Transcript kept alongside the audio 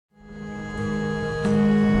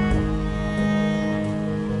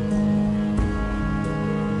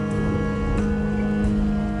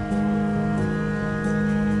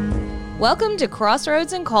Welcome to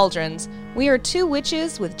Crossroads and Cauldrons. We are two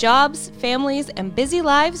witches with jobs, families, and busy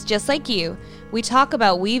lives just like you. We talk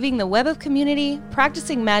about weaving the web of community,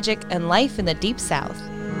 practicing magic, and life in the Deep South.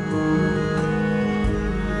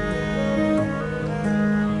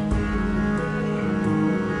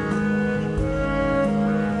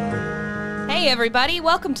 Hey everybody,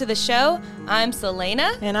 welcome to the show. I'm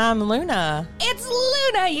Selena. And I'm Luna. It's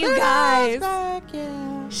Luna, you Luna's guys. Back,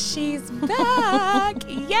 yeah. She's back.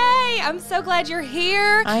 Yay! I'm so glad you're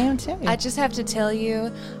here. I am too. I just have to tell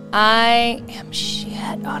you, I am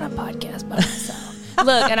shit on a podcast by myself.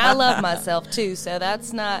 Look, and I love myself too, so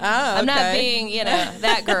that's not, I'm not being,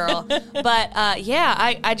 that girl. But yeah,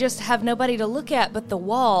 I just have nobody to look at but the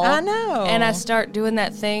wall. I know. And I start doing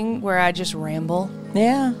that thing where I just ramble.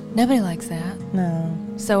 Yeah. Nobody likes that. No.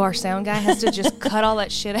 So our sound guy has to just cut all that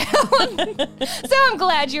shit out. So I'm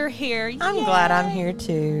glad you're here. I'm Yay. glad I'm here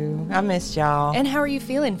too. I missed y'all. And how are you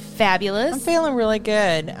feeling? Fabulous. I'm feeling really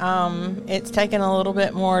good. It's taken a little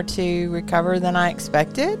bit more to recover than I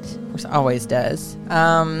expected, which always does.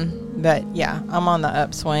 But yeah, I'm on the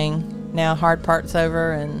upswing now. Hard part's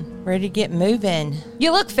over and ready to get moving.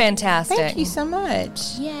 You look fantastic. Thank you so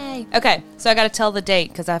much. Yay. Okay, so I got to tell the date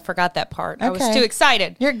because I forgot that part. Okay. I was too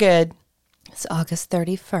excited. You're good. It's August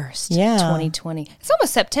 31st, yeah. 2020. It's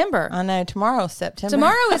almost September. I know. Tomorrow's September.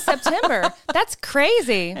 Tomorrow is September. That's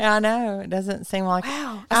crazy. I know. It doesn't seem like...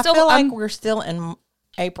 Wow. I feel like we're still in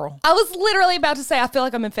April. I was literally about to say I feel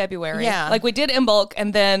like I'm in February. Yeah. Like we did in bulk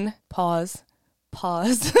and then pause.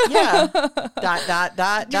 Yeah. dot.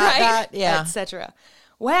 Yeah. Etc.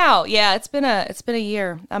 Wow. Yeah, it's been a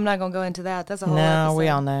year. I'm not going to go into that. That's a whole episode. No, we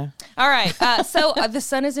all know. All right. So the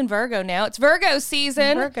sun is in Virgo now. It's Virgo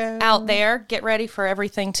season out there. Get ready for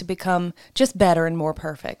everything to become just better and more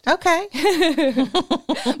perfect. Okay.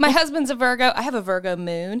 My husband's a Virgo. I have a Virgo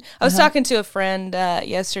moon. I was talking to a friend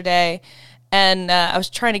yesterday, and I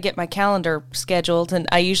was trying to get my calendar scheduled, and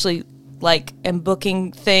I usually am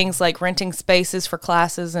booking things like renting spaces for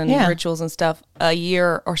classes and rituals and stuff a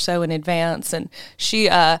year or so in advance. And she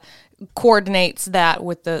coordinates that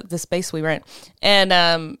with the space we rent. And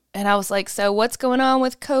I was like, so what's going on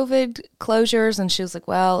with COVID closures? And she was like,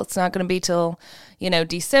 well, it's not going to be till,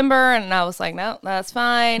 December. And I was like, no, that's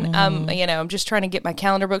fine. I'm just trying to get my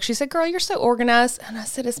calendar booked. She said, girl, you're so organized. And I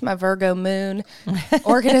said, it's my Virgo moon.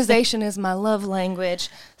 Organization is my love language.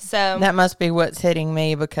 So that must be what's hitting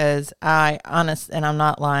me, because I, and I'm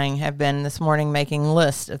not lying, have been this morning making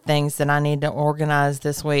lists of things that I need to organize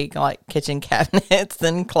this week, like kitchen cabinets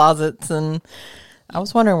and closets, and I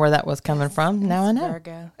was wondering where that was coming from. Now I know.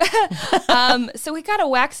 Virgo. So we got a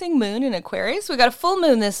waxing moon in Aquarius. We got a full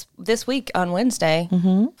moon this week on Wednesday.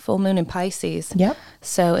 Mm-hmm. Full moon in Pisces. Yep.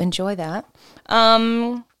 So enjoy that.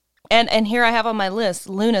 And here I have on my list,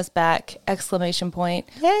 Luna's back! !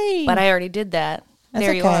 Yay! But I already did that. That's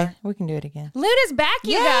there okay. you are. We can do it again. Luna's back,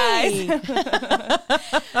 you guys.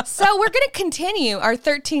 So we're going to continue our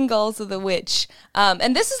 13 goals of the witch.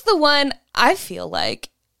 And this is the one I feel like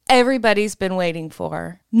everybody's been waiting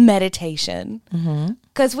for: meditation.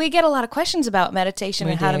 Because we get a lot of questions about meditation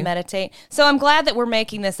and how to meditate. So I'm glad that we're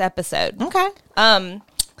making this episode. Okay.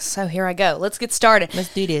 So here I go. Let's get started.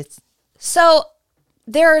 Let's do this. So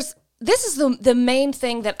this is the main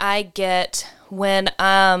thing that I get when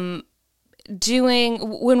when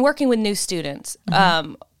working with new students,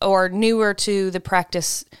 or newer to the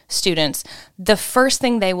practice students. The first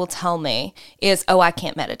thing they will tell me is, oh, I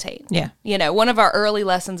can't meditate. Yeah. One of our early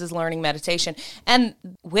lessons is learning meditation. And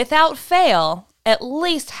without fail, at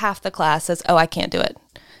least half the class says, oh, I can't do it.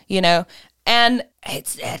 And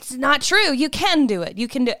it's not true. You can do it.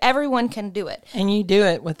 Everyone can do it. And you do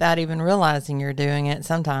it without even realizing you're doing it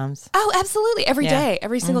sometimes. Oh, absolutely. Every day,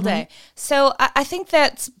 every single day. So I think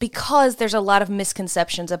that's because there's a lot of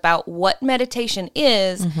misconceptions about what meditation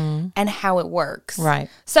is and how it works. Right.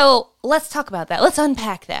 So let's talk about that. Let's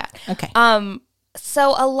unpack that. Okay.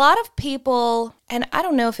 So a lot of people, and I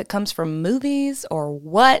don't know if it comes from movies or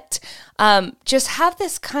what, just have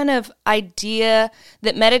this kind of idea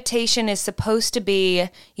that meditation is supposed to be,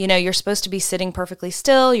 you're supposed to be sitting perfectly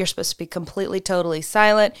still. You're supposed to be completely, totally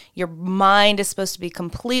silent. Your mind is supposed to be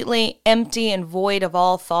completely empty and void of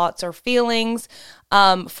all thoughts or feelings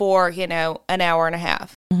for, an hour and a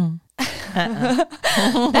half.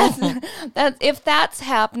 That's if that's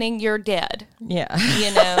happening, you're dead.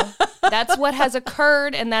 Yeah. That's what has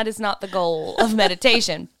occurred, and that is not the goal of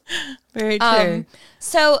meditation. Very true.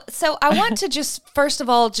 So I want to just, first of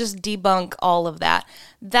all, just debunk all of that.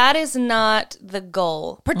 That is not the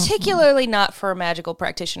goal, particularly not for a magical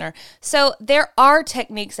practitioner. So there are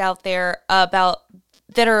techniques out there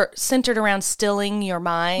that are centered around stilling your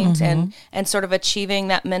mind and sort of achieving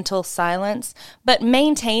that mental silence. But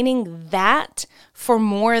maintaining that for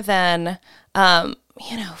more than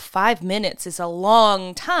 5 minutes is a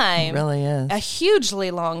long time. It really is. A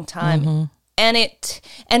hugely long time. And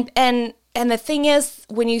the thing is,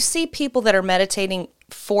 when you see people that are meditating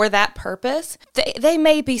for that purpose, they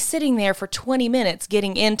may be sitting there for 20 minutes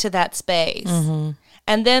getting into that space.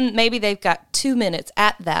 And then maybe they've got 2 minutes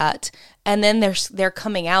at that, and then they're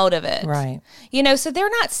coming out of it. Right. So they're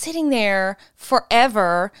not sitting there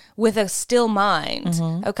forever with a still mind.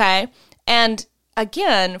 Okay. And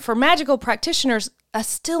again, for magical practitioners, a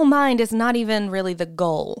still mind is not even really the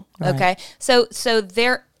goal. Right. Okay. So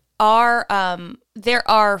there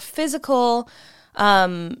are physical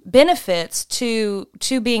benefits to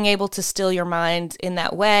being able to still your mind in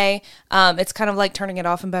that way. It's kind of like turning it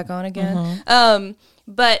off and back on again.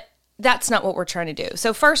 But that's not what we're trying to do.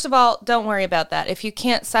 So first of all, don't worry about that. If you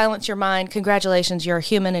can't silence your mind, congratulations, you're a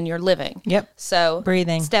human and you're living. Yep. So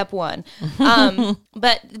breathing. Step one.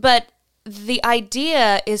 But the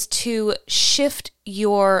idea is to shift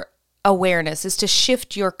your awareness, is to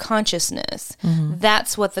shift your consciousness.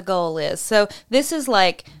 That's what the goal is. So this is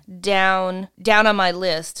like down on my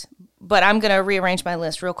list, but I'm going to rearrange my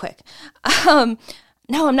list real quick.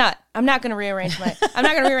 No, I'm not. I'm not going to rearrange I'm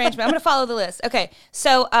going to follow the list. Okay.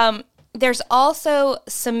 So there's also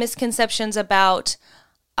some misconceptions about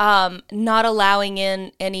not allowing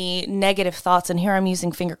in any negative thoughts. And here I'm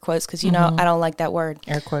using finger quotes because, I don't like that word.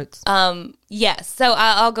 Air quotes. Yes. So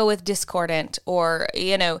I'll go with discordant or,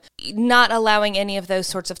 not allowing any of those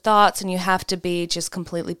sorts of thoughts. And you have to be just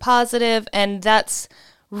completely positive. And that's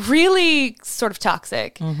really sort of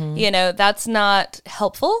toxic. That's not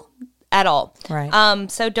helpful at all.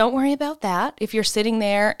 Right. So don't worry about that. If you're sitting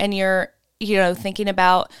there and you're, thinking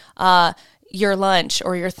about your lunch,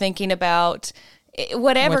 or you're thinking about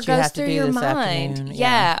whatever what you goes have to through do your this mind. afternoon.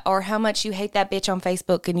 Yeah. Or how much you hate that bitch on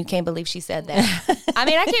Facebook and you can't believe she said that. I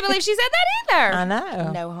mean, I can't believe she said that either. I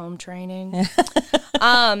know. No home training.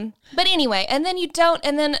 But anyway, and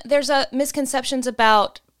then there's misconceptions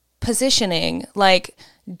about positioning. Like,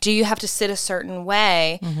 do you have to sit a certain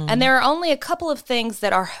way? And there are only a couple of things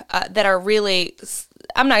that are really,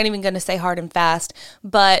 I'm not even going to say hard and fast,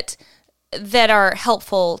 but that are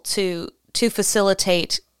helpful to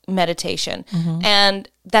facilitate meditation. And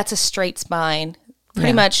that's a straight spine.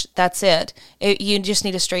 Pretty much that's it. You just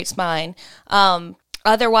need a straight spine.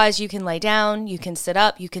 Otherwise, you can lay down, you can sit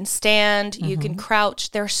up, you can stand, you can crouch.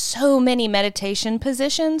 There are so many meditation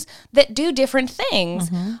positions that do different things,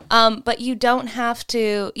 but you don't have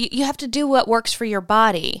to. You have to do what works for your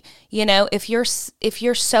body. If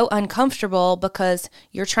you're so uncomfortable because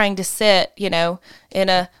you're trying to sit, in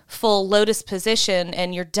a full lotus position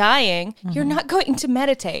and you're dying, you're not going to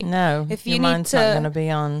meditate. No, if you your mind's not going to be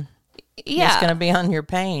on. Yeah, it's going to be on your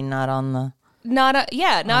pain, not on the. Not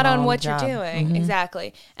on what job. you're doing.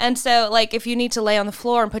 Exactly. And so, like, if you need to lay on the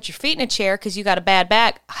floor and put your feet in a chair because you got a bad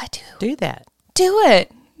back, do that. Do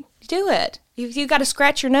it. If you got to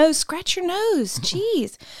scratch your nose,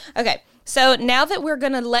 Jeez. Okay. So now that we're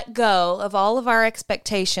going to let go of all of our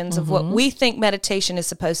expectations of what we think meditation is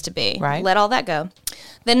supposed to be, right. Let all that go.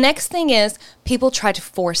 The next thing is people try to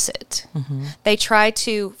force it. They try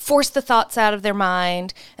to force the thoughts out of their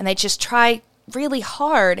mind, and they just try really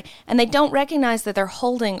hard, and they don't recognize that they're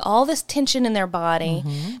holding all this tension in their body,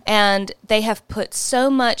 and they have put so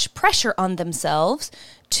much pressure on themselves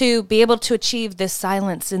to be able to achieve this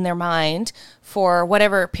silence in their mind for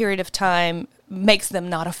whatever period of time makes them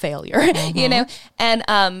not a failure,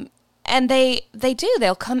 and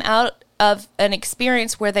they'll come out of an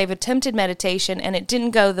experience where they've attempted meditation and it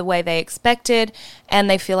didn't go the way they expected, and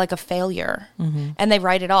they feel like a failure, and they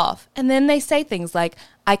write it off, and then they say things like,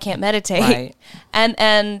 I can't meditate, right.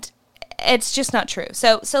 and it's just not true.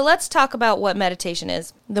 So let's talk about what meditation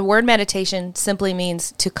is. The word meditation simply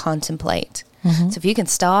means to contemplate. So if you can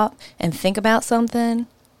stop and think about something,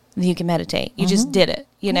 then you can meditate. You just did it,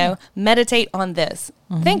 meditate on this,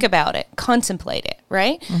 think about it, contemplate it,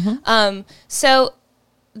 right? So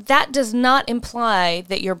that does not imply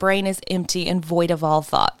that your brain is empty and void of all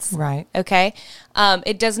thoughts. Right. Okay?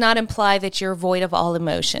 It does not imply that you're void of all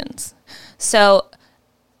emotions. So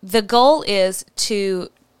the goal is to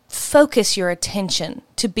focus your attention,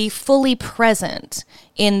 to be fully present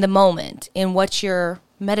in the moment, in what you're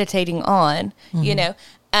meditating on,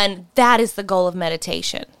 And that is the goal of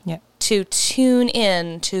meditation. Yeah. To tune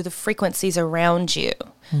in to the frequencies around you,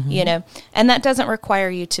 you know, and that doesn't require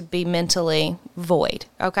you to be mentally void.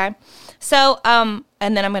 Okay. So, and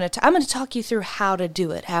then I'm going to talk you through how to do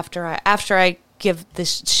it after I give this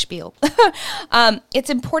spiel. It's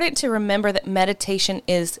important to remember that meditation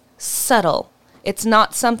is subtle. It's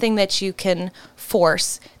not something that you can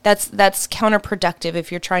force. That's counterproductive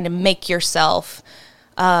if you're trying to make yourself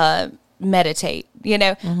meditate. You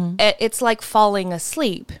know, it's like falling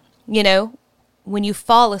asleep. You know, when you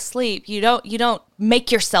fall asleep, you don't make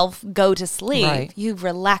yourself go to sleep. Right. You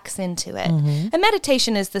relax into it. And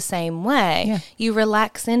meditation is the same way. Yeah. You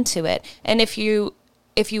relax into it. And if you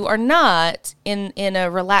are not in a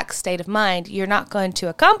relaxed state of mind, you're not going to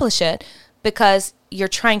accomplish it because you're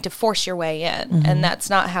trying to force your way in, and that's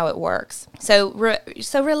not how it works. So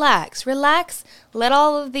relax, let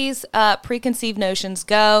all of these preconceived notions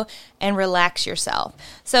go, and relax yourself.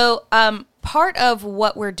 So part of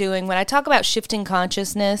what we're doing when I talk about shifting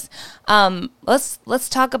consciousness, let's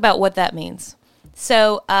talk about what that means.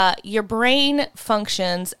 So your brain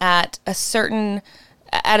functions at a certain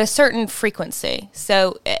frequency.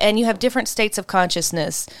 So, and you have different states of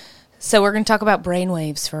consciousness. So we're going to talk about brain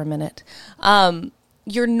waves for a minute.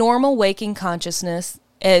 Your normal waking consciousness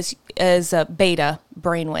is beta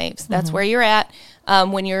brain waves. That's where you're at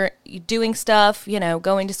when you're doing stuff, you know,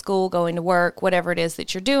 going to school, going to work, whatever it is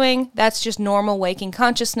that you're doing. That's just normal waking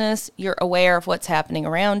consciousness. You're aware of what's happening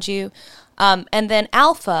around you. And then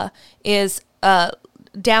alpha is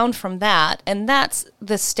down from that, and that's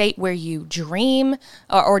the state where you dream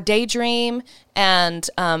or daydream, and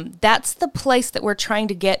that's the place that we're trying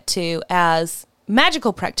to get to as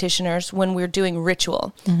magical practitioners when we're doing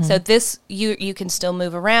ritual. So this, you can still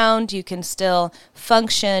move around, you can still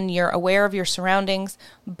function, you're aware of your surroundings,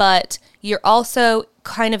 but you're also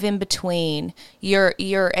kind of in between. You're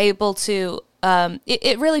able to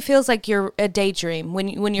it really feels like you're a daydream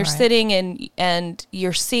when you're sitting and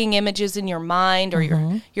you're seeing images in your mind, or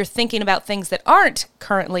you're thinking about things that aren't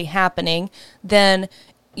currently happening. Then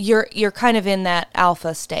you're kind of in that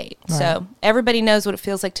alpha state. Right. So everybody knows what it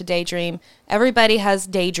feels like to daydream. Everybody has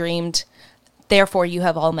daydreamed. Therefore, you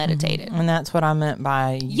have all meditated. And that's what I meant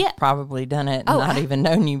by you've probably done it and not even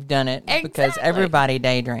known you've done it. Exactly. Because everybody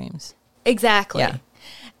daydreams. Exactly. Yeah.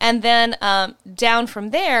 And then down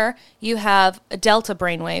from there, you have delta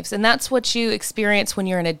brainwaves, and that's what you experience when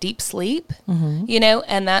you're in a deep sleep, you know,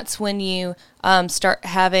 and that's when you start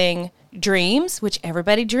having dreams, which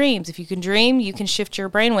everybody dreams. If you can dream, you can shift your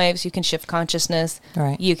brainwaves, you can shift consciousness,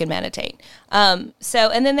 you can meditate. So,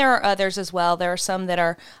 and then there are others as well. There are some that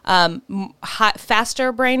are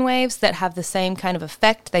faster brainwaves that have the same kind of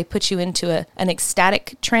effect. They put you into an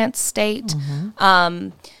ecstatic trance state.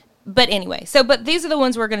 But anyway, but these are the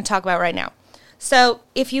ones we're going to talk about right now. So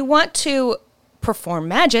if you want to perform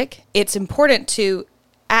magic, it's important to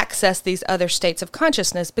access these other states of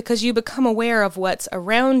consciousness, because you become aware of what's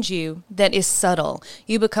around you that is subtle.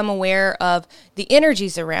 You become aware of the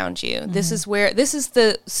energies around you. This is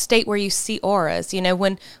the state where you see auras. You know,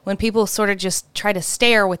 when people sort of just try to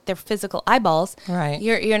stare with their physical eyeballs,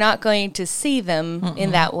 you're not going to see them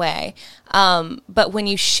in that way. But when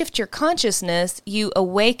you shift your consciousness, you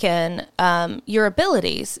awaken your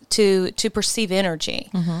abilities to perceive energy.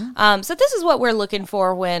 So this is what we're looking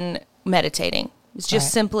for when meditating. It's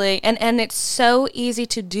just simply, and it's so easy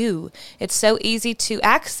to do. It's so easy to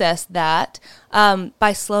access that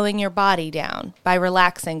by slowing your body down, by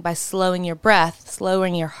relaxing, by slowing your breath,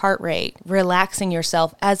 slowing your heart rate, relaxing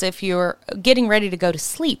yourself as if you're getting ready to go to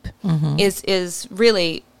sleep is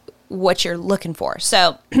really what you're looking for.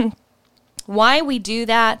 So why we do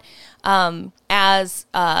that as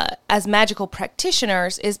magical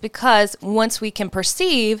practitioners is because once we can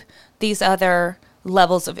perceive these other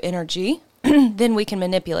levels of energy, then we can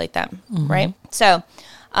manipulate them, right? So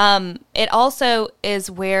it also is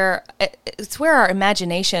where our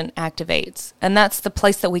imagination activates, and that's the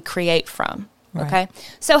place that we create from, okay?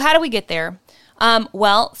 So how do we get there?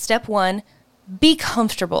 Well, step one, be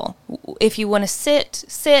comfortable. If you want to sit.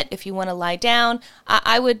 If you want to lie down,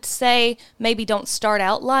 I would say maybe don't start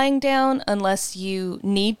out lying down unless you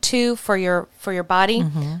need to for your body,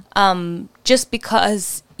 just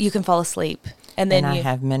because you can fall asleep. And then I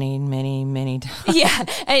have many times. Yeah,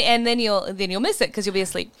 and then you'll miss it because you'll be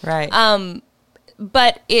asleep. Right.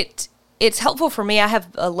 But it's helpful for me. I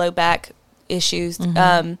have low back issues.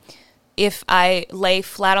 If I lay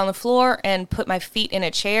flat on the floor and put my feet in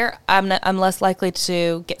a chair, I'm less likely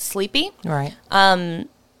to get sleepy. Right.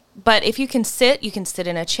 But if you can sit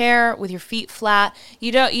in a chair with your feet flat.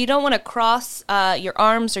 You don't want to cross your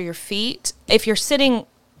arms or your feet. If you're sitting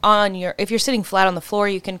if you're sitting flat on the floor,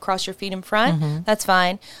 you can cross your feet in front. That's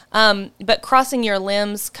fine. But crossing your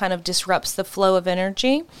limbs kind of disrupts the flow of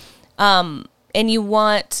energy. And you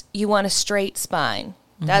want a straight spine.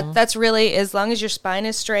 That's really, as long as your spine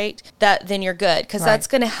is straight, then you're good, because that's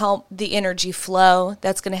going to help the energy flow.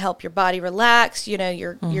 That's going to help your body relax.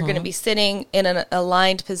 You're going to be sitting in an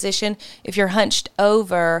aligned position. If you're hunched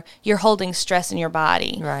over, you're holding stress in your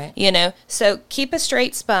body. Right. So keep a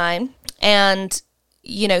straight spine. And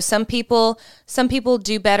some people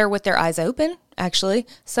do better with their eyes open. Actually,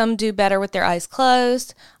 some do better with their eyes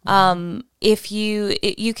closed. If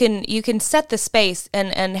you can set the space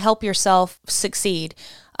and help yourself succeed.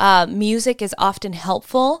 Music is often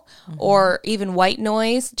helpful, or even white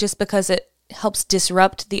noise, just because it helps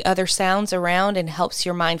disrupt the other sounds around and helps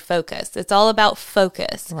your mind focus. It's all about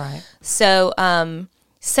focus. Right. So,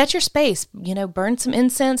 set your space, burn some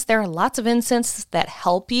incense. There are lots of incense that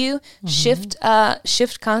help you shift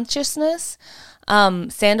consciousness.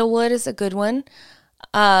 Sandalwood is a good one.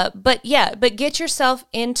 But get yourself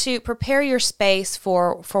prepare your space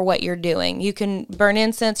for what you're doing. You can burn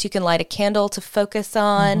incense, you can light a candle to focus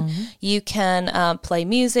on, you can play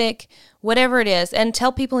music, whatever it is, and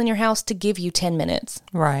tell people in your house to give you 10 minutes.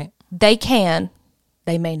 Right. They can.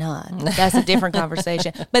 They may not. That's a different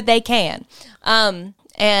conversation, but they can.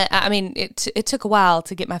 And I mean, it took a while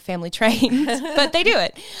to get my family trained, but they do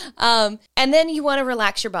it. And then you want to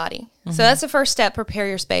relax your body. So that's the first step. Prepare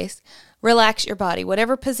your space. Relax your body.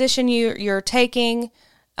 Whatever position you're taking,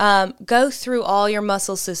 go through all your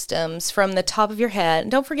muscle systems from the top of your head.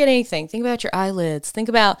 And don't forget anything. Think about your eyelids. Think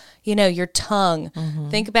about, your tongue.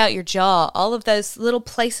 Think about your jaw. All of those little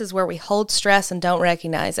places where we hold stress and don't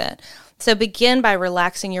recognize it. So begin by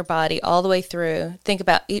relaxing your body all the way through. Think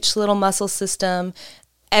about each little muscle system,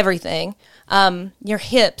 everything, your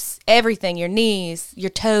hips, everything, your knees,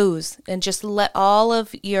 your toes, and just let all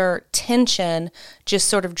of your tension just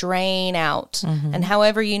sort of drain out. And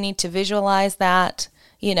however you need to visualize that,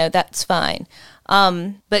 that's fine.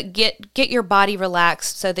 But get your body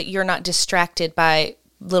relaxed so that you're not distracted by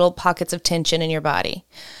little pockets of tension in your body.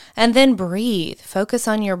 And then breathe. Focus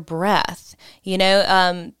on your breath.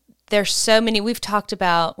 There's so many. We've talked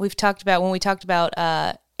about when we talked about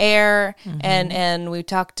air, and we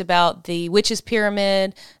talked about the witch's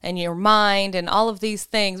pyramid and your mind and all of these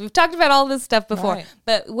things. We've talked about all this stuff before, right.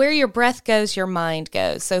 But where your breath goes, your mind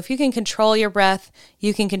goes. So if you can control your breath,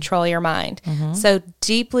 you can control your mind. So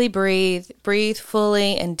deeply breathe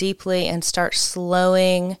fully and deeply, and start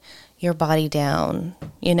slowing your body down.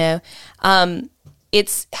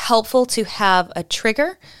 It's helpful to have a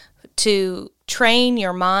trigger to train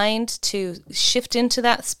your mind to shift into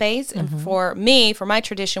that space. And for my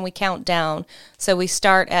tradition, we count down. So we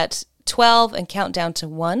start at 12 and count down to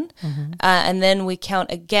 1. And then we count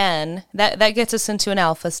again. That gets us into an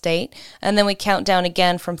alpha state. And then we count down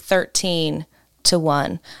again from 13 to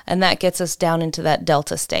 1. And that gets us down into that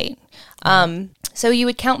delta state. So you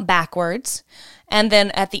would count backwards. And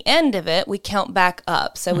then at the end of it, we count back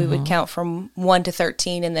up. So we would count from 1 to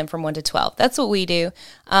 13 and then from 1 to 12. That's what we do.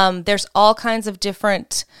 There's all kinds of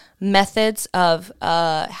different methods of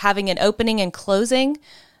having an opening and closing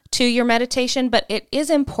to your meditation, but it is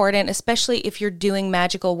important, especially if you're doing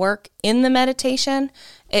magical work in the meditation.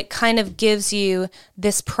 It kind of gives you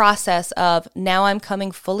this process of, now I'm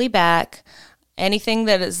coming fully back. Anything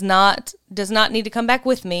that does not need to come back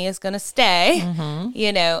with me is going to stay,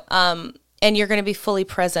 and you're going to be fully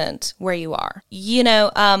present where you are.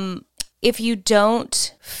 If you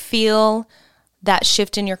don't feel that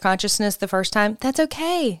shift in your consciousness the first time, that's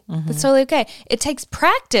okay. That's totally okay. It takes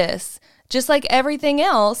practice. Just like everything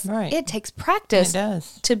else, right. It takes practice It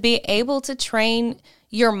does. to be able to train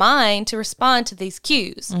your mind to respond to these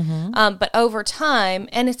cues. But over time,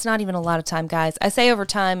 and it's not even a lot of time, guys. I say over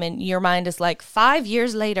time, and your mind is like 5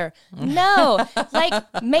 years later. No, like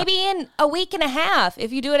maybe in a week and a half,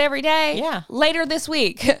 if you do it every day. Yeah. Later this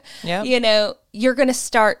week, Yep. you're going to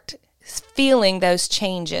start feeling those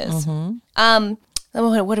changes.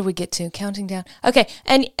 What did we get to? Counting down. Okay,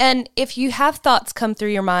 and if you have thoughts come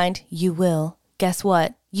through your mind, you will. Guess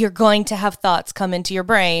what? You're going to have thoughts come into your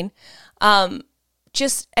brain.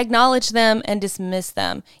 Just acknowledge them and dismiss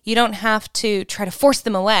them. You don't have to try to force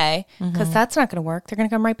them away, because that's not going to work. They're going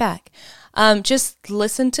to come right back. Just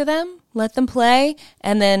listen to them, let them play,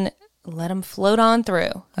 and then let them float on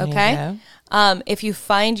through. Okay? If you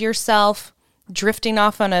find yourself drifting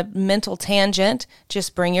off on a mental tangent,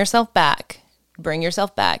 just bring yourself back. Bring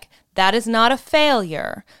yourself back. That is not a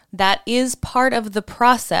failure. That is part of the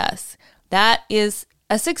process. That is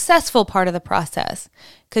a successful part of the process,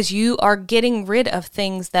 because you are getting rid of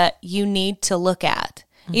things that you need to look at.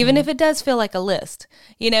 even if it does feel like a list,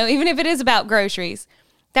 even if it is about groceries,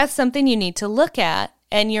 that's something you need to look at.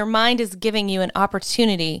 And your mind is giving you an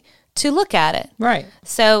opportunity to look at it. Right.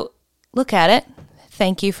 So look at it.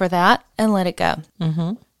 Thank you for that. And let it go.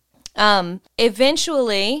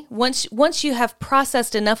 Eventually, once you have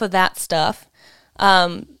processed enough of that stuff,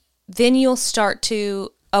 then you'll start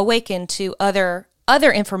to awaken to other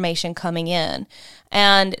information coming in.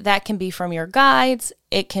 And that can be from your guides.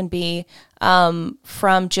 It can be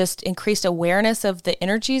from just increased awareness of the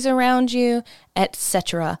energies around you,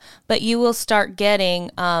 etc. But you will start getting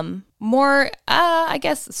more, I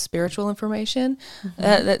guess, spiritual information,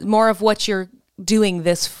 more of what you're doing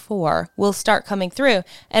this for will start coming through.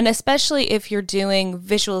 And especially if you're doing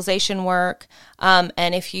visualization work,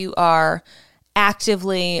 and if you are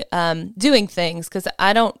actively doing things, because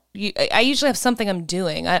I usually have something I'm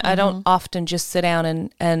doing. I don't often just sit down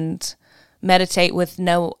and meditate with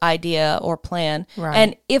no idea or plan. Right.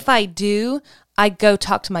 And if I do, I go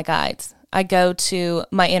talk to my guides. I go to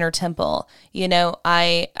my inner temple.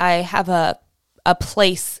 I have a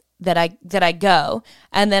place that I go,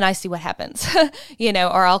 and then I see what happens.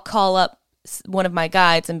 Or I'll call up one of my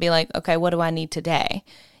guides and be like, okay, what do I need today?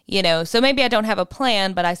 So maybe I don't have a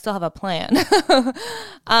plan, but I still have a plan.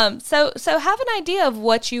 So have an idea of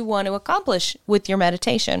what you want to accomplish with your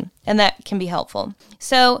meditation, and that can be helpful.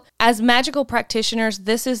 So as magical practitioners,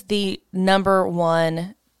 this is the number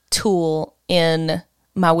one tool in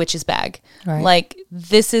my witch's bag. Right. Like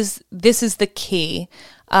this is the key.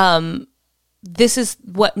 This is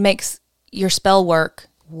what makes your spell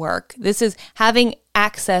work. This is having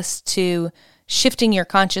access to shifting your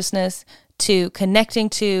consciousness, to connecting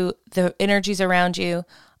to the energies around you.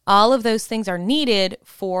 All of those things are needed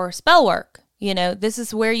for spell work. This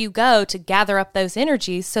is where you go to gather up those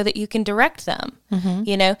energies so that you can direct them.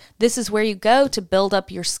 This is where you go to build up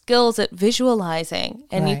your skills at visualizing.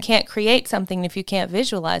 And you can't create something if you can't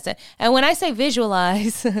visualize it. And when I say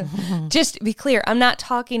visualize, just to be clear, I'm not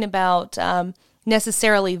talking about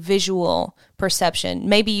necessarily visual perception.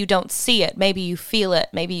 Maybe you don't see it. Maybe you feel it.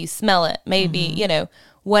 Maybe you smell it. Maybe,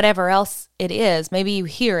 whatever else it is. Maybe you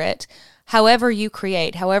hear it. However you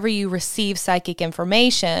create, however you receive psychic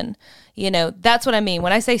information, that's what I mean.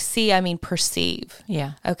 When I say see, I mean perceive.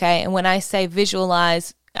 Yeah. Okay. And when I say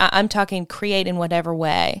visualize, I'm talking create in whatever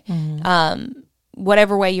way,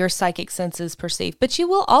 whatever way your psychic senses perceive. But you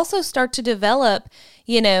will also start to develop,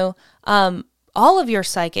 all of your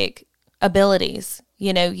psychic abilities.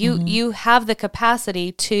 You have the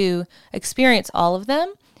capacity to experience all of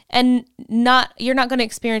them, and you're not going to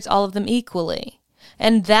experience all of them equally.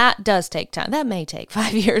 And that does take time. That may take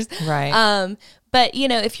 5 years. Right. But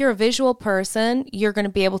if you're a visual person, you're going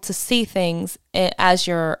to be able to see things as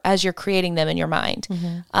you're creating them in your mind.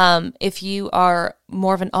 If you are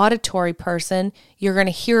more of an auditory person, you're going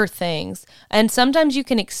to hear things. And sometimes you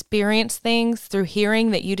can experience things through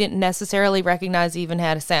hearing that you didn't necessarily recognize even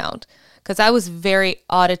had a sound. Because I was very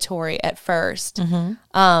auditory at first.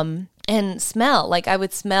 And smell, like I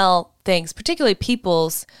would smell things, particularly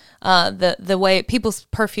people's, the way people's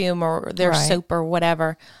perfume or their soap or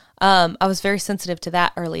whatever. I was very sensitive to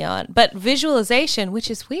that early on. But visualization,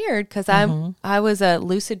 which is weird because I was a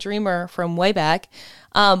lucid dreamer from way back.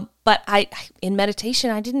 But in meditation,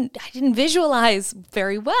 I didn't visualize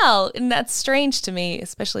very well, and that's strange to me,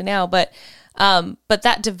 especially now. But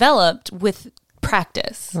that developed with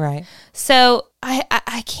practice. Right. So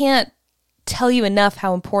I can't tell you enough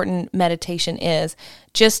how important meditation is,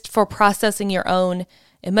 just for processing your own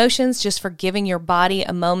emotions, just for giving your body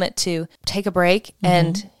a moment to take a break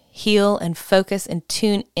and heal and focus and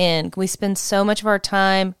tune in. We spend so much of our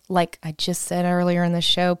time, like I just said earlier in the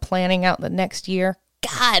show, planning out the next year.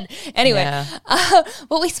 God. Anyway,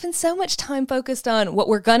 but we spend so much time focused on what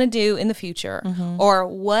we're going to do in the future or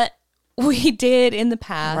what we did in the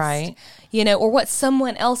past, right? Or what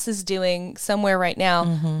someone else is doing somewhere right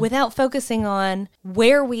now without focusing on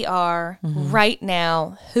where we are right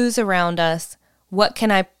now, who's around us, what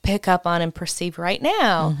can I pick up on and perceive right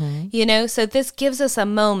now, So this gives us a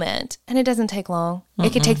moment, and it doesn't take long.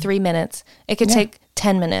 It could take 3 minutes. It could take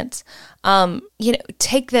 10 minutes.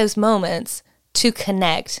 Take those moments to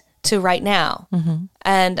connect to right now.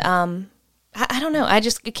 And, I don't know. I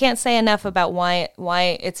just can't say enough about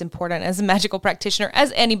why it's important as a magical practitioner,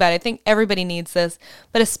 as anybody. I think everybody needs this,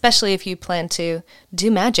 but especially if you plan to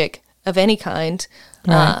do magic of any kind,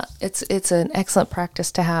 it's an excellent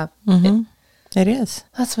practice to have. It is.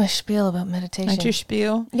 That's my spiel about meditation. That's your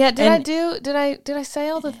spiel. Yeah. Did I say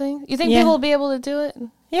all the things? You think people will be able to do it?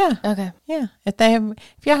 Yeah. Okay. Yeah.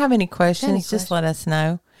 If y'all have any questions, just let us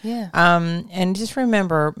know. Yeah. And just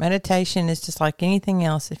remember, meditation is just like anything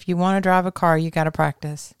else. If you want to drive a car, you got to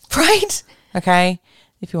practice. Right. Okay.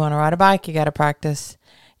 If you want to ride a bike, you got to practice.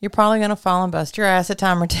 You're probably going to fall and bust your ass a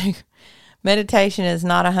time or two. Meditation is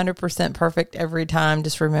not 100% perfect every time.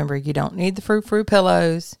 Just remember, you don't need the frou-frou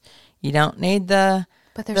pillows. You don't need the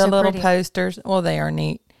so little pretty. posters. Well, they are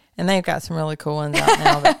neat. And they've got some really cool ones out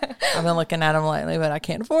now. But I've been looking at them lately, but I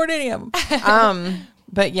can't afford any of them.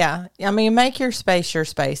 But yeah, I mean, make your space,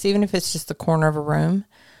 even if it's just the corner of a room.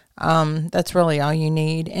 That's really all you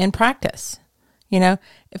need. And practice. You know,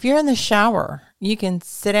 if you're in the shower, you can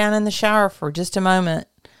sit down in the shower for just a moment,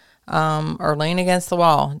 or lean against the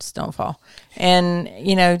wall. Just don't fall. And,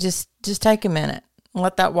 you know, just take a minute.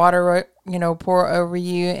 Let that water, you know, pour over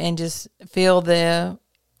you and just feel the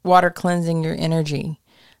water cleansing your energy.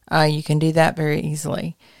 You can do that very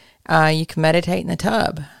easily. You can meditate in the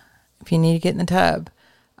tub if you need to get in the tub.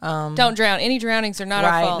 Don't drown. Any drownings are not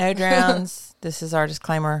our fault. No drowns. This is our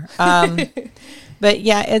disclaimer. But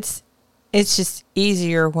yeah, it's just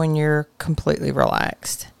easier when you're completely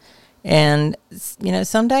relaxed. And, you know,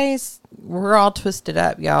 some days we're all twisted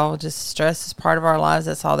up, y'all. Just stress is part of our lives.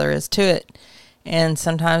 That's all there is to it. And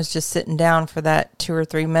sometimes just sitting down for that 2 or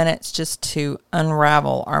 3 minutes just to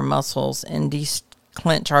unravel our muscles and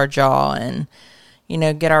clench our jaw and, you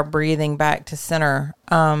know, get our breathing back to center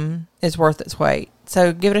is worth its weight.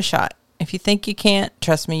 So give it a shot. If you think you can't,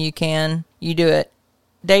 trust me, you can. You do it.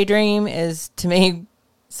 Daydream is, to me,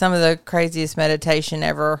 some of the craziest meditation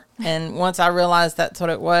ever. And once I realized that's what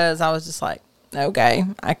it was, I was just like, okay,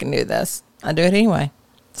 I can do this. I do it anyway.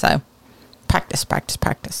 So practice, practice,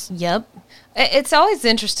 practice. Yep. It's always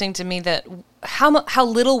interesting to me that how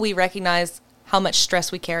little we recognize how much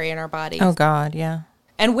stress we carry in our bodies. Oh, God, yeah.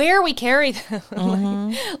 And where we carry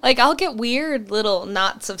them. like I'll get weird little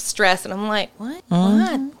knots of stress, and I'm like, what?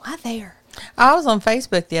 Why there? I was on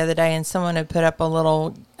Facebook the other day, and someone had put up a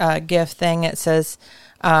little GIF thing that says,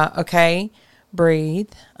 okay,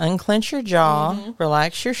 breathe, unclench your jaw,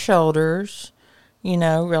 relax your shoulders, you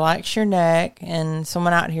know, relax your neck. And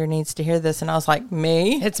someone out here needs to hear this. And I was like,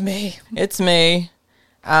 me? It's me. It's me.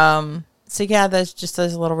 So yeah, those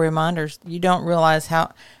little reminders. You don't realize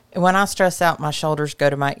how, when I stress out, my shoulders go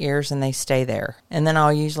to my ears and they stay there. And then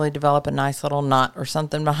I'll usually develop a nice little knot or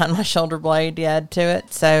something behind my shoulder blade to add to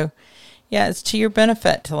it. So yeah, it's to your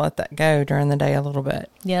benefit to let that go during the day a little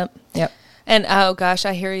bit. Yep. Yep. And oh gosh,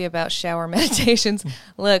 I hear you about shower meditations.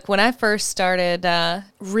 Look, when I first started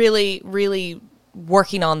really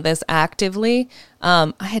working on this actively,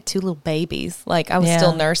 I had 2 little babies. Like I was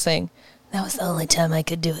still nursing. That was the only time I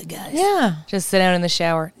could do it, guys. Yeah. Just sit down in the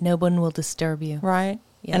shower. No one will disturb you. Right.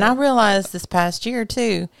 Yeah. And I realized this past year,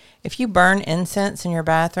 too, if you burn incense in your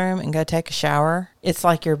bathroom and go take a shower, it's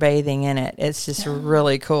like you're bathing in it. It's just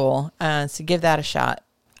really cool. So give that a shot.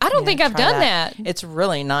 I don't think I've done that. It's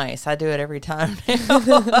really nice. I do it every time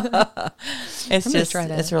now.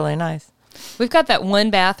 It's really nice. We've got that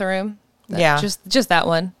one bathroom. Just that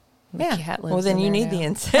one. The Yeah. cat lives Well, then in you there need now. the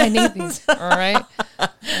incense. I need these. All right.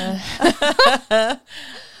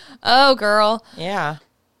 Oh, girl. Yeah.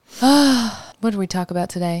 What did we talk about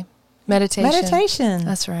today? Meditation.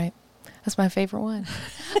 That's right. That's my favorite one.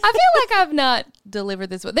 I feel like I've not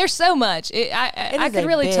delivered this one. There's so much. I could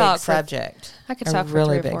really talk subject. I could talk for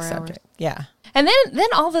really 3 or 4 big subject. hours. Yeah. And then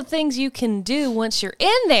all the things you can do once you're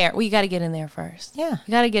in there. Well, you got to get in there first. Yeah.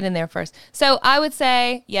 You got to get in there first. So I would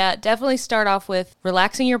say, yeah, definitely start off with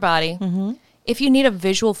relaxing your body. Mm-hmm. If you need a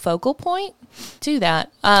visual focal point, do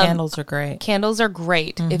that. Candles are great. Candles are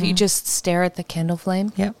great. Mm-hmm. If you just stare at the candle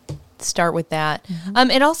flame. Yep. Start with that. Mm-hmm.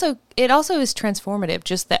 It also is transformative.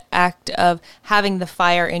 Just the act of having the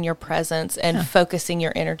fire in your presence and focusing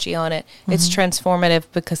your energy on it. Mm-hmm. It's transformative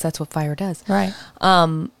because that's what fire does. Right.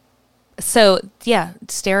 So yeah,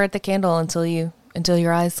 stare at the candle until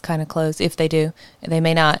your eyes kind of close. If they do, they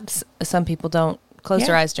may not. Some people don't close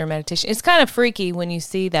their eyes during meditation. It's kind of freaky when you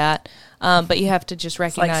see that, but you have to just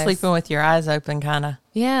recognize. It's like sleeping with your eyes open, kind of.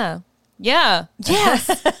 Yeah. Yeah.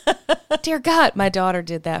 Yes. Dear God, my daughter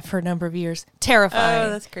did that for a number of years. Terrifying. Oh,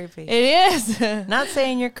 that's creepy. It is. Not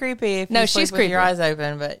saying you're creepy if no, you sleep she's with creepy. your eyes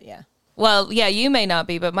open, but yeah. Well, yeah, you may not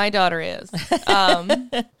be, but my daughter is.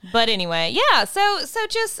 But anyway, yeah. So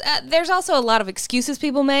just there's also a lot of excuses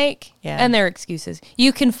people make, and they're excuses.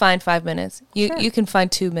 You can find 5 minutes. You can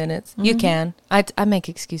find 2 minutes. Mm-hmm. You can. I make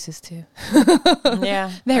excuses too.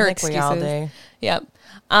 Yeah, they're I think excuses. we all do. Yep.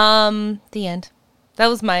 The end. That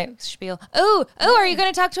was my spiel. Oh, are you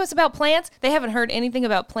going to talk to us about plants? They haven't heard anything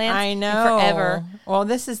about plants I know. in forever. Well,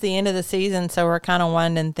 this is the end of the season, so we're kind of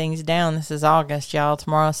winding things down. This is August, y'all.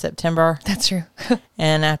 Tomorrow's September. That's true.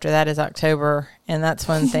 And after that is October, and that's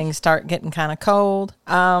when things start getting kind of cold.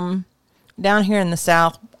 Down here in the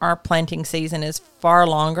South, our planting season is far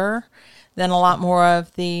longer than a lot more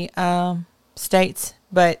of the states.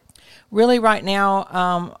 But really right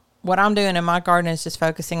now, what I'm doing in my garden is just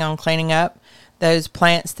focusing on cleaning up those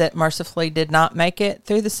plants that mercifully did not make it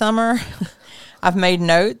through the summer. I've made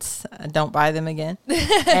notes. Don't buy them again.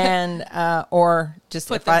 And or just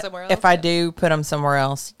Put them somewhere else, if I do, put them somewhere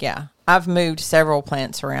else. Yeah. I've moved several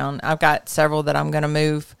plants around. I've got several that I'm going to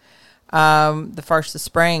move the first of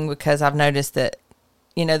spring because I've noticed that,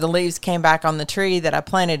 the leaves came back on the tree that I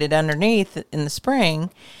planted it underneath in the spring.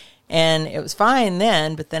 And it was fine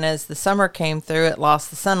then, but then as the summer came through, it lost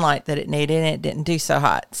the sunlight that it needed, and it didn't do so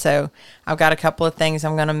hot. So I've got a couple of things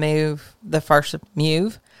I'm going to move the first of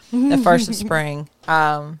spring.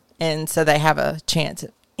 And so they have a chance.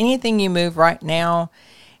 Anything you move right now,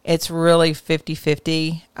 it's really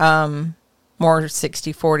 50-50, more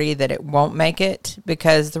 60-40 that it won't make it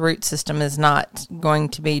because the root system is not going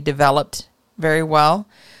to be developed very well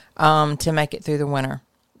to make it through the winter.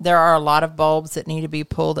 There are a lot of bulbs that need to be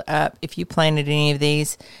pulled up if you planted any of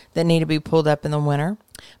these that need to be pulled up in the winter.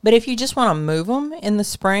 But if you just want to move them in the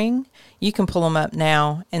spring, you can pull them up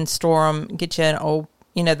now and store them. Get you an old,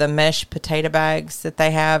 the mesh potato bags that they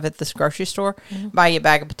have at the grocery store. Mm-hmm. Buy you a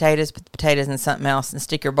bag of potatoes, put the potatoes in something else and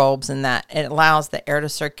stick your bulbs in that. It allows the air to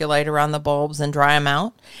circulate around the bulbs and dry them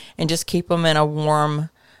out and just keep them in a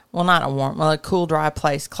a cool, dry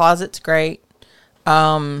place. Closet's great.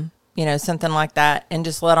 Something like that, and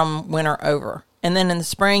just let them winter over. And then in the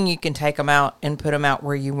spring, you can take them out and put them out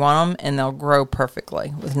where you want them, and they'll grow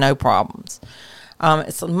perfectly with no problems.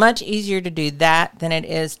 It's much easier to do that than it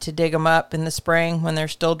is to dig them up in the spring when they're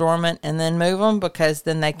still dormant and then move them, because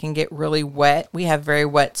then they can get really wet. We have very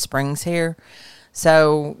wet springs here,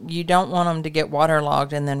 so you don't want them to get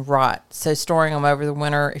waterlogged and then rot. So storing them over the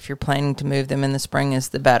winter, if you're planning to move them in the spring, is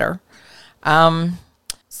the better.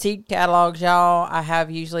 Seed catalogs, y'all, I have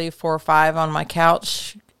usually 4 or 5 on my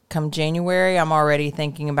couch. Come January, I'm already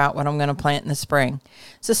thinking about what I'm going to plant in the spring.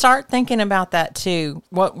 So start thinking about that too.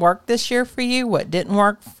 What worked this year for you? What didn't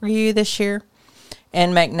work for you this year?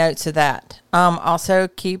 And make notes of that. Also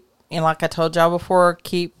keep, like I told y'all before,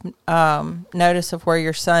 keep notice of where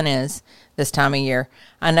your sun is this time of year.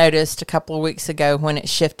 I noticed a couple of weeks ago when it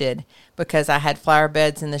shifted, because I had flower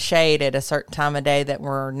beds in the shade at a certain time of day that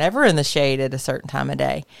were never in the shade at a certain time of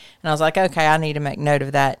day. And I was like, okay, I need to make note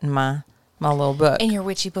of that in my little book. In your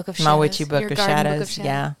witchy book of shadows. My witchy book of shadows.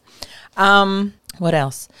 Yeah. What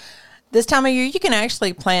else? This time of year, you can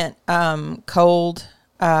actually plant cold,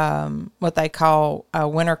 what they call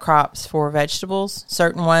winter crops for vegetables,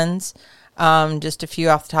 certain ones. Just a few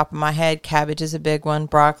off the top of my head. Cabbage is a big one.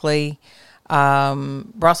 Broccoli.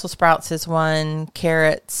 Brussels sprouts is one.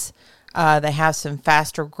 Carrots. They have some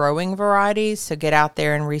faster growing varieties, so get out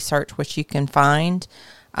there and research what you can find.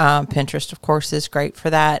 Pinterest, of course, is great for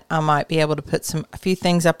that. I might be able to put a few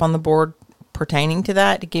things up on the board pertaining to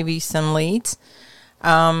that to give you some leads.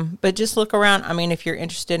 But just look around. I mean, if you're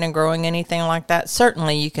interested in growing anything like that,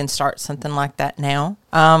 certainly you can start something like that now.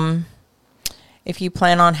 If you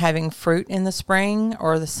plan on having fruit in the spring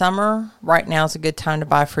or the summer, right now is a good time to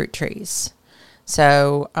buy fruit trees.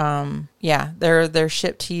 So, they're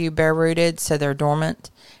shipped to you bare rooted, so they're dormant,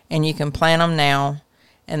 and you can plant them now,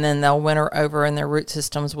 and then they'll winter over, and their root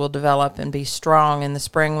systems will develop and be strong in the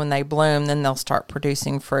spring. When they bloom, then they'll start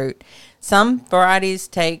producing fruit. Some varieties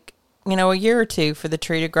take, a year or two for the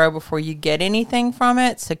tree to grow before you get anything from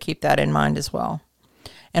it, so keep that in mind as well.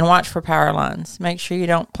 And watch for power lines. Make sure you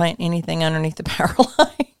don't plant anything underneath the power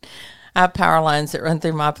line. I have power lines that run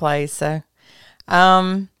through my place, so...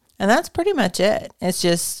 And that's pretty much it. It's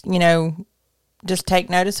just, just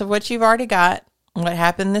take notice of what you've already got, what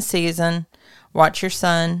happened this season, watch your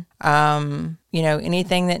sun.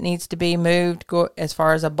 Anything that needs to be moved, go as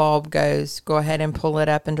far as a bulb goes, go ahead and pull it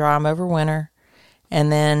up and dry them over winter.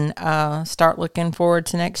 And then start looking forward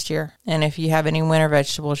to next year. And if you have any winter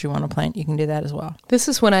vegetables you want to plant, you can do that as well. This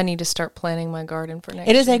is when I need to start planting my garden for next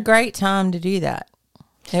year. It is a great time to do that.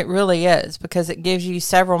 It really is, because it gives you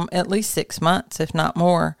at least 6 months, if not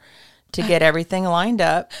more, to get everything lined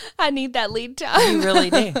up. I need that lead time. You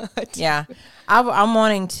really do. Yeah. I'm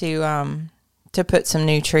wanting to put some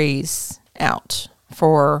new trees out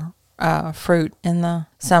for fruit in the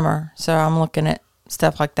summer. So I'm looking at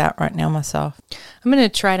stuff like that right now myself. I'm going to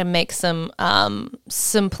try to make some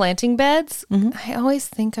planting beds. I always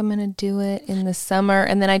think I'm going to do it in the summer,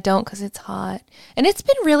 and then I don't because it's hot. And it's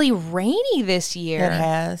been really rainy this year. It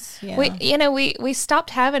has. Yeah. We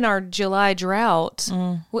stopped having our July drought.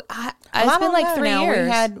 It's been like 3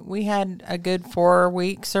 years. We had a good 4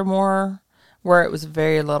 weeks or more where it was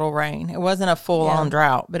very little rain. It wasn't a full-on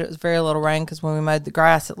drought, but it was very little rain because when we mowed the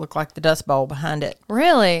grass, it looked like the Dust Bowl behind it.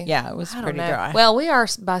 Really? Yeah, it was pretty dry. Well, we are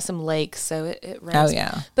by some lakes, so it rains. Oh,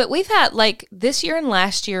 yeah. But we've had, like, this year and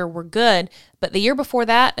last year were good, but the year before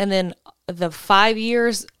that and then the 5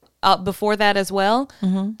 years before that as well,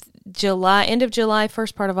 end of July,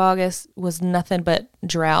 first part of August was nothing but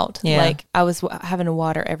drought. Yeah. Like, I was having to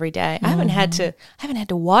water every day. I haven't had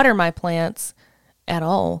to water my plants at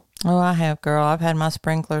all. Oh, I have, girl. I've had my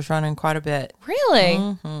sprinklers running quite a bit. Really?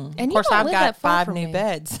 And And of course, I've got 5 new new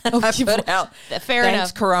beds. Oh, I put out. Fair Thanks,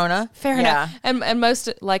 enough. Corona. Fair enough. And most,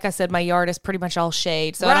 like I said, my yard is pretty much all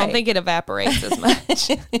shade, so I don't Right. think it evaporates as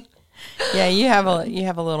much. Yeah, you have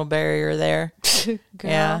a little barrier there.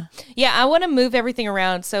 Yeah. Yeah, I want to move everything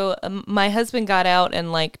around. So my husband got out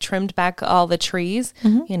and like trimmed back all the trees,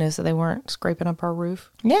 so they weren't scraping up our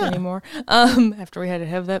roof anymore. After we had to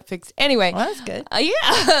have that fixed. Anyway. Well, that's good.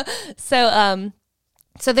 Yeah.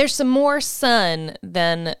 So there's some more sun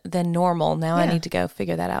than normal. Now I need to go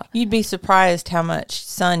figure that out. You'd be surprised how much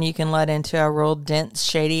sun you can let into a real dense,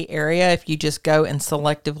 shady area if you just go and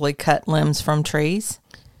selectively cut limbs from trees.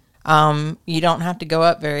 You don't have to go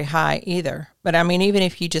up very high either. But I mean, even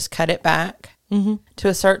if you just cut it back to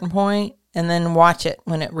a certain point and then watch it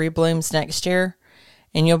when it reblooms next year,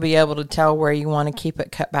 and you'll be able to tell where you want to keep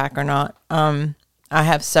it cut back or not. I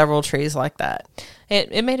have several trees like that.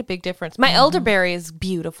 It made a big difference. My elderberry is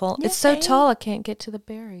beautiful. It's so tall I can't get to the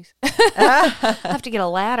berries. I have to get a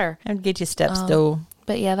ladder. I'd get you a step stool.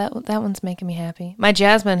 But yeah, that one's making me happy. My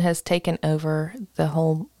jasmine has taken over the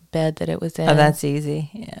whole bed that it was in. Oh, that's easy.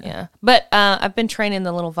 Yeah. But I've been training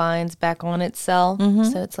the little vines back on itself,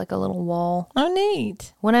 so it's like a little wall. Oh,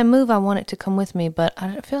 neat. When I move, I want it to come with me, but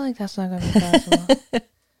I feel like that's not going to be possible.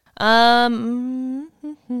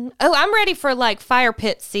 Oh, I'm ready for like fire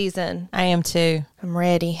pit season. I am too. I'm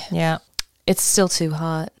ready. Yeah. It's still too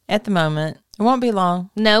hot. At the moment. It won't be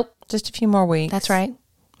long. Nope. Just a few more weeks. That's right.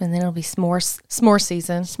 And then it'll be s'more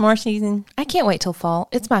season. S'more season. I can't wait till fall.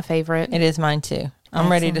 It's my favorite. It is mine too. I'm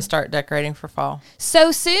ready to start decorating for fall.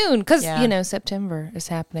 So soon, because, September is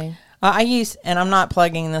happening. I use, and I'm not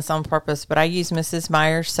plugging this on purpose, but I use Mrs.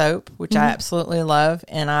 Meyer's soap, which I absolutely love.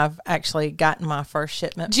 And I've actually gotten my first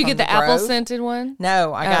shipment. Did you get the apple scented one?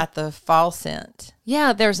 No, I got the fall scent.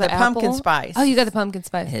 Yeah, there's the pumpkin apple. spice. Oh, you got the pumpkin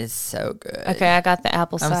spice. It is so good. Okay, I got the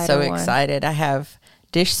apple cider I'm so one. excited. I have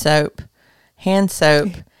dish soap, hand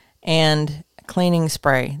soap, and cleaning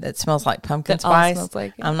spray that smells like pumpkin spice. Smells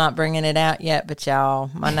like it. I'm not bringing it out yet, but y'all,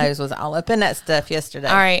 my nose was all up in that stuff yesterday.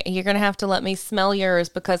 All right, you're gonna have to let me smell yours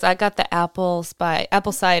because I got the apple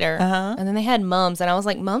cider, and then they had mums, and I was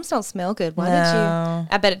like, mums don't smell good. Why did you?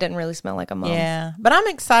 I bet it didn't really smell like a mum. Yeah, but I'm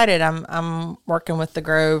excited. I'm working with the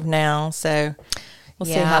Grove now, so we'll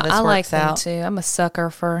see how this I like works out. them too. I'm a sucker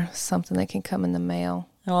for something that can come in the mail.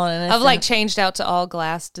 Well, and I've like changed out to all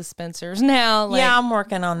glass dispensers now. Like, yeah, I'm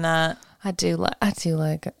working on that. I do like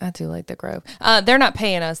the Grove. They're not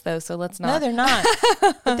paying us though, so let's not. No, they're not.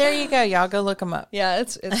 But there you go, y'all. Go look them up. Yeah,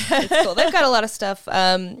 it's cool. They've got a lot of stuff.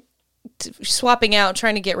 Swapping out,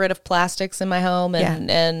 trying to get rid of plastics in my home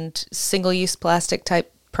and single use plastic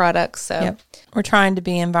type products. So we're trying to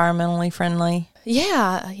be environmentally friendly.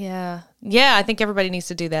 Yeah. I think everybody needs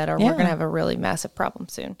to do that, or we're gonna have a really massive problem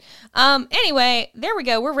soon. Anyway, there we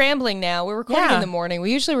go. We're rambling now. We're recording in the morning.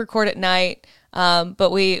 We usually record at night.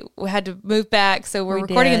 But we had to move back, so we're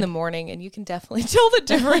recording in the morning, and you can definitely tell the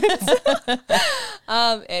difference.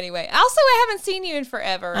 Anyway, also, I haven't seen you in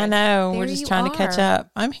forever. I know. We're just trying to catch up.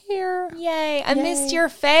 I'm here. Yay. I missed your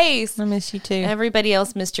face. I miss you too. Everybody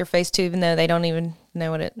else missed your face too, even though they don't even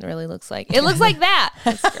know what it really looks like. It looks like that.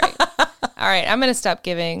 That's great. All right, I'm going to stop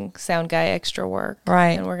giving Sound Guy extra work.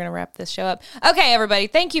 Right. And we're going to wrap this show up. Okay, everybody,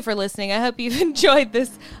 thank you for listening. I hope you've enjoyed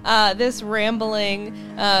this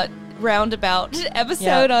rambling roundabout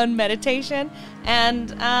episode on meditation. And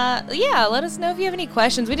let us know if you have any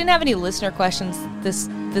questions. We didn't have any listener questions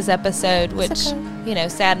this episode, which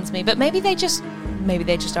saddens me. But maybe they just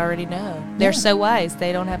already know. They're so wise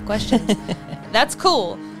they don't have questions. That's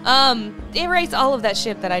cool. Erase all of that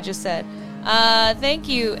shit that I just said. Thank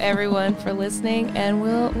you everyone for listening, and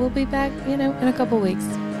we'll be back in a couple weeks.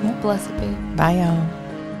 Blessed be. Bye y'all.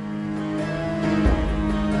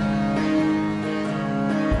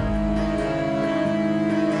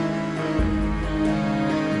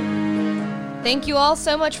 Thank you all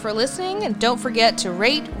so much for listening, and don't forget to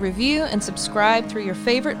rate, review, and subscribe through your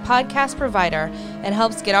favorite podcast provider. It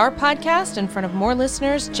helps get our podcast in front of more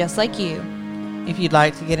listeners just like you. If you'd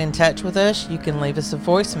like to get in touch with us, you can leave us a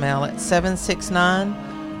voicemail at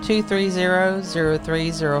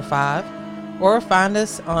 769-230-0305 or find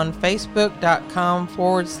us on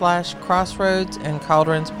facebook.com/Crossroads and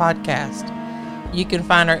Cauldrons Podcast. You can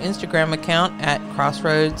find our Instagram account at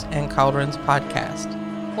Crossroads and Cauldrons Podcast.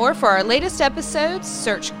 Or for our latest episodes,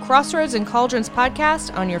 search Crossroads and Cauldrons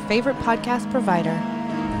Podcast on your favorite podcast provider.